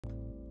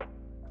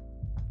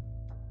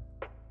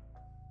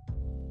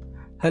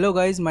Hello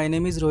guys, my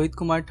name is Rohit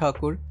Kumar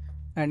Thakur,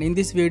 and in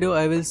this video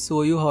I will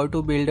show you how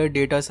to build a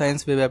data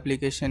science web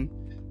application.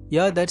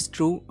 Yeah, that's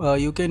true.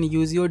 You can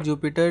use your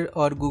Jupyter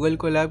or Google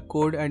Colab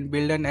code and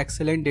build an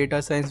excellent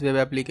data science web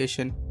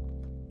application.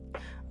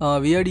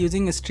 We are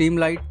using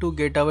Streamlight to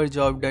get our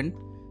job done.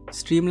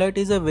 Streamlight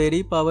is a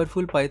very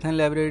powerful Python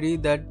library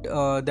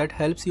that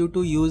helps you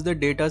to use the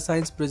data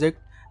science project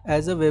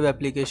as a web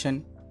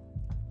application.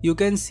 You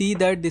can see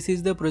that this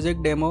is the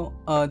project demo.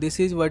 This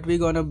is what we're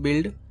gonna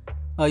build.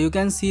 You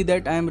can see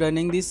that I am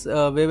running this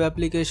web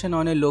application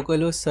on a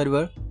localhost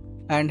server,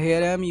 and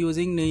here I am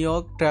using New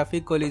York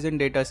traffic collision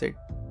dataset.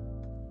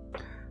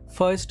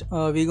 First,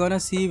 we're gonna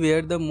see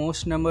where the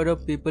most number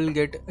of people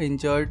get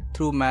injured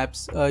through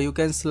maps. You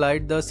can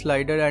slide the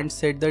slider and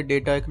set the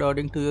data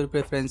according to your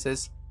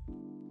preferences.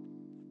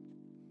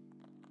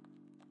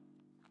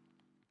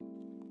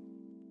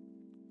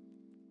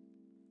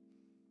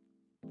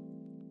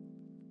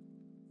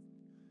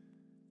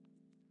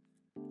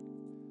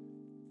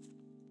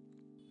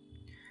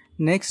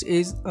 Next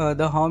is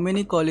the how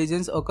many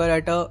collisions occur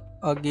at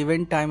a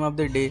given time of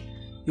the day.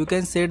 You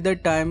can set the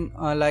time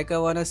like I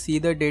wanna see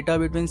the data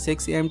between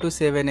 6 am to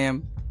 7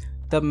 am.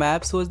 The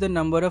map shows the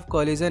number of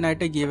collision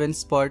at a given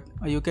spot.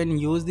 You can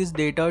use this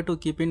data to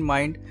keep in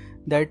mind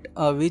that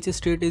which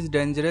street is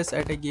dangerous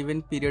at a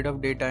given period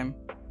of daytime.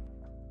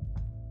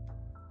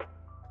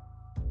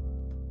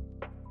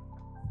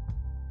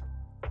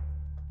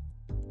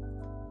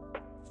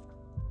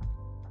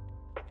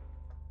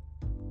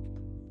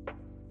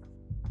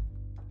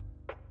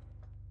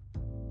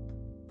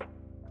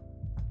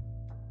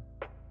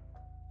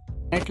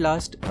 At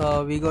last,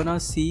 we're gonna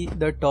see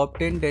the top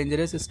 10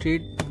 dangerous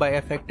street by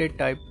affected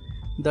type.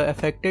 The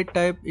affected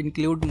type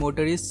include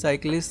motorists,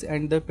 cyclists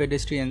and the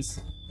pedestrians.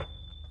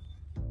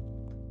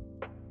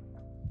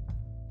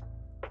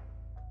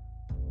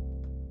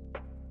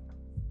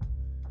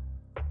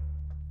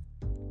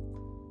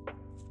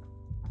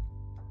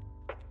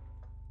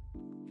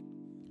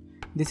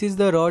 This is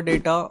the raw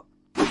data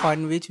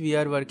on which we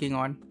are working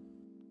on.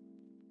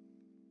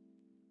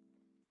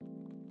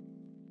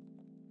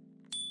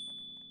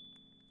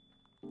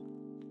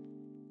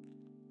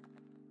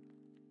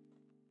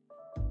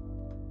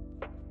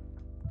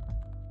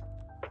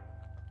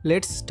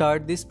 Let's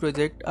start this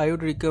project. I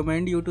would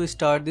recommend you to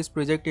start this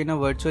project in a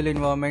virtual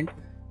environment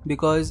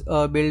because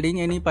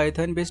building any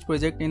Python based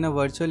project in a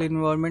virtual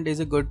environment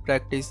is a good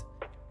practice.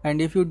 And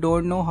if you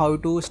don't know how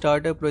to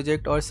start a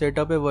project or set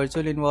up a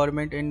virtual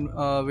environment in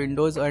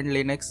Windows and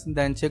Linux,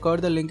 then check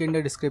out the link in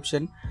the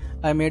description.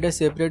 I made a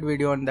separate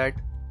video on that.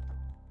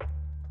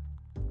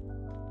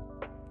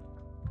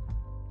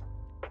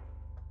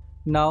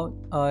 Now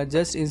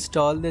just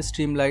install the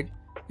Streamlight.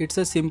 It's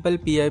a simple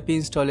PIP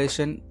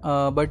installation,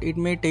 but it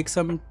may take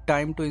some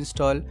time to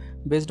install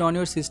based on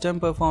your system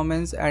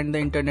performance and the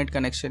internet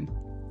connection.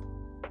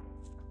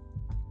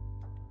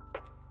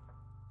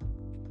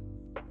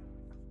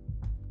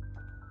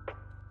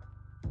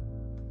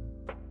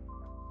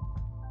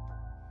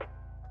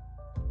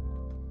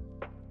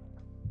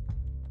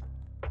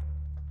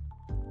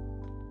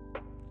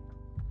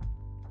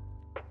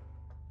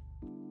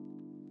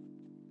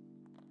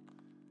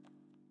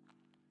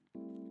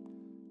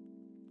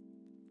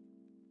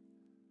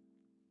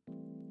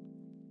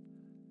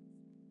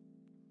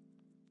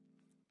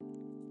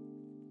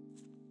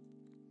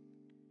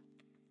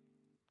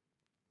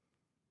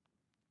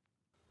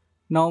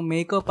 Now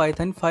make a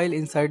Python file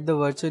inside the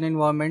virtual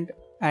environment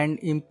and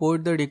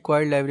import the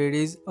required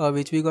libraries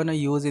which we're gonna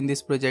use in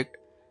this project.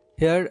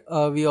 Here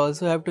we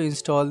also have to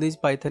install these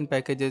Python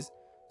packages.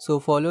 So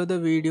follow the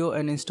video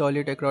and install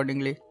it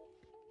accordingly.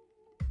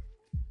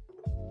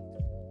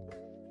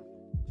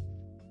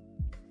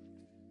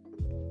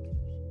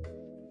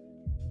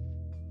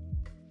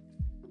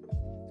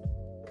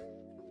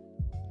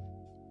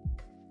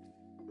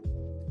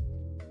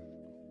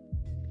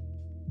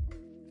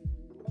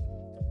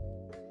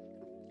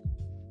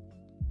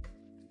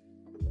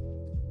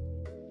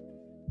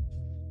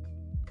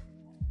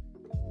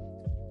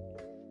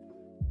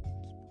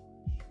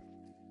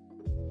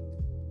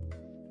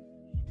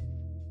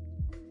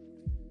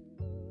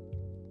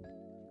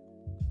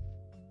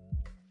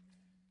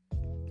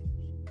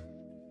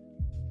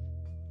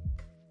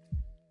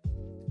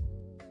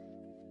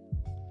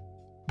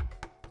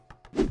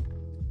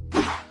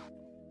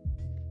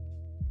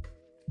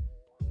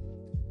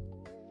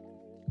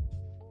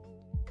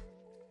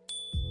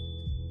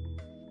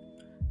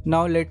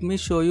 Now let me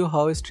show you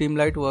how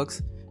Streamlight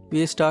works.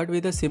 We start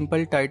with a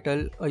simple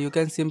title. You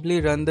can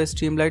simply run the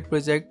Streamlight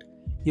project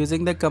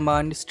using the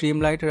command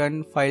streamlight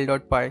run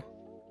file.py.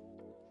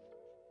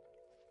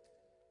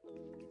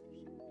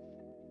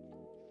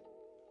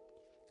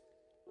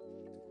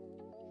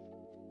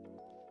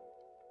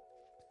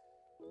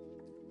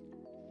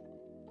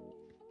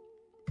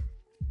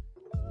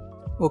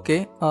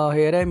 Okay,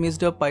 here I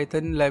missed a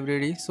Python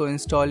library, so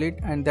install it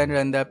and then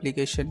run the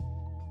application.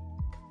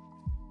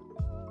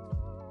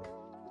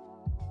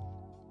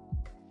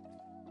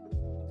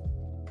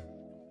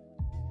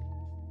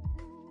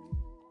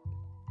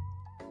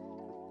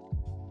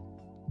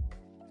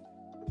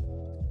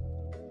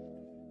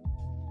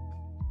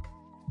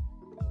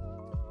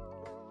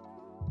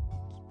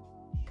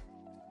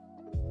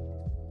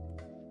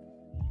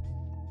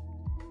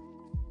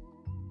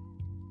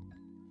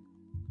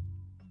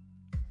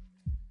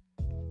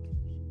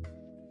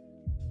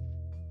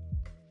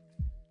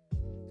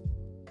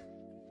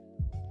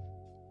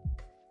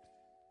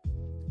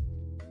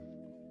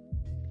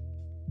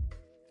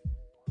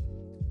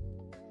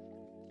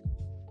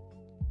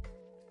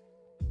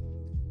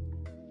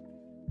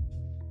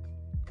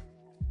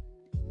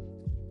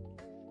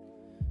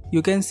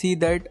 You can see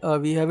that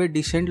we have a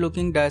decent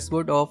looking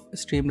dashboard of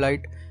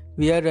Streamlight.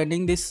 We are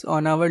running this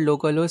on our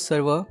localhost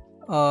server.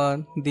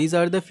 These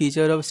are the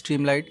features of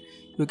Streamlight.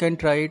 You can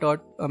try it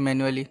out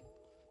manually.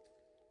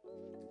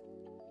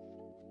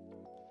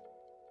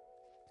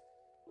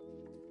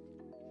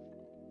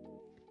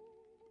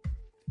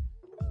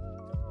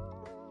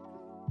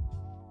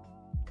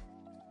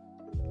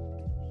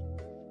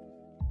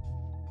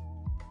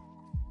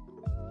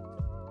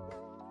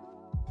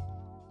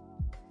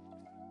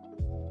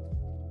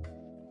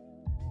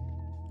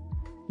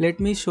 Let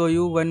me show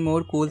you one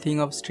more cool thing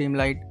of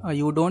Streamlight.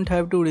 You don't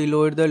have to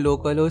reload the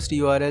localhost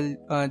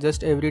URL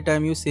just every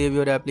time you save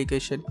your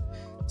application.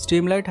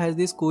 Streamlight has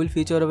this cool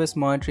feature of a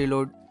smart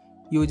reload.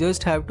 You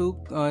just have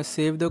to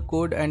save the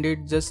code and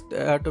it just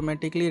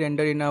automatically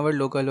render in our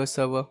localhost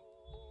server.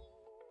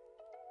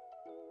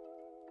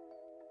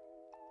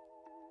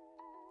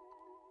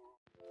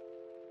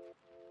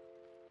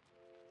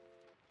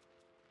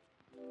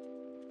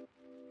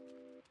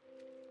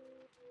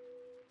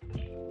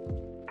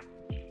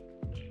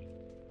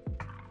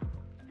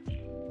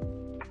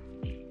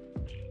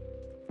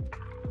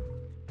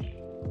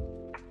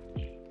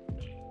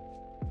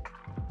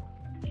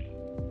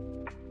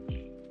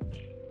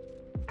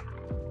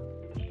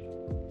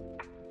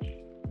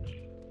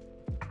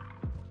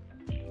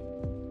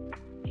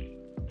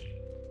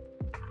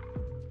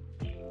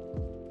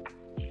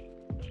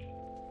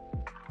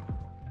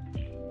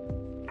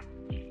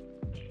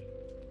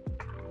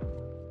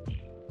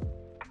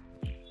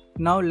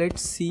 Now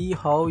let's see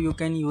how you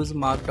can use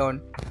Markdown.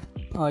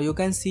 You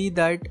can see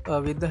that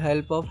with the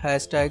help of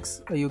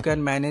hashtags you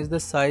can manage the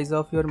size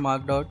of your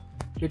Markdown.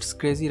 It's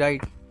crazy,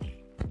 right?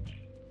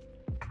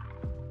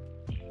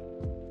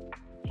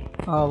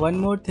 One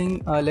more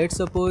thing, let's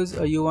suppose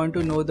you want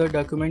to know the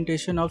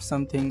documentation of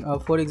something.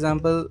 For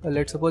example,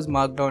 let's suppose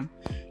Markdown.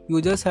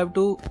 You just have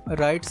to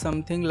write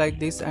something like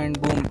this and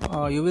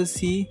boom, you will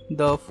see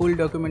the full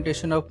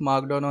documentation of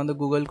Markdown on the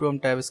Google Chrome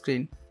tab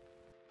screen.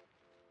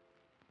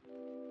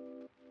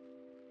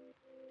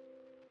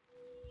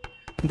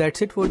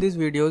 That's it for these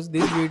videos.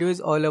 This video is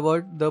all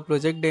about the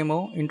project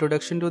demo,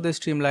 introduction to the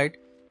Streamlight,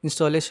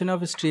 installation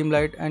of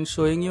Streamlight and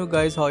showing you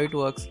guys how it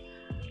works.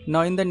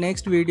 Now in the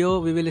next video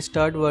we will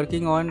start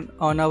working on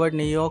our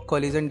𝐁𝐨𝐲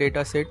collision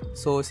dataset.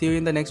 So see you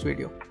in the next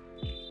video.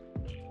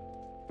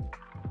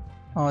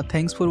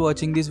 Thanks for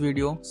watching this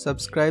video.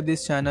 Subscribe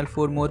this channel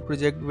for more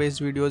project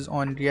based videos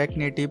on React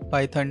Native,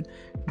 Python,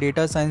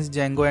 data science,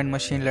 Django and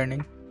machine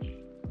learning.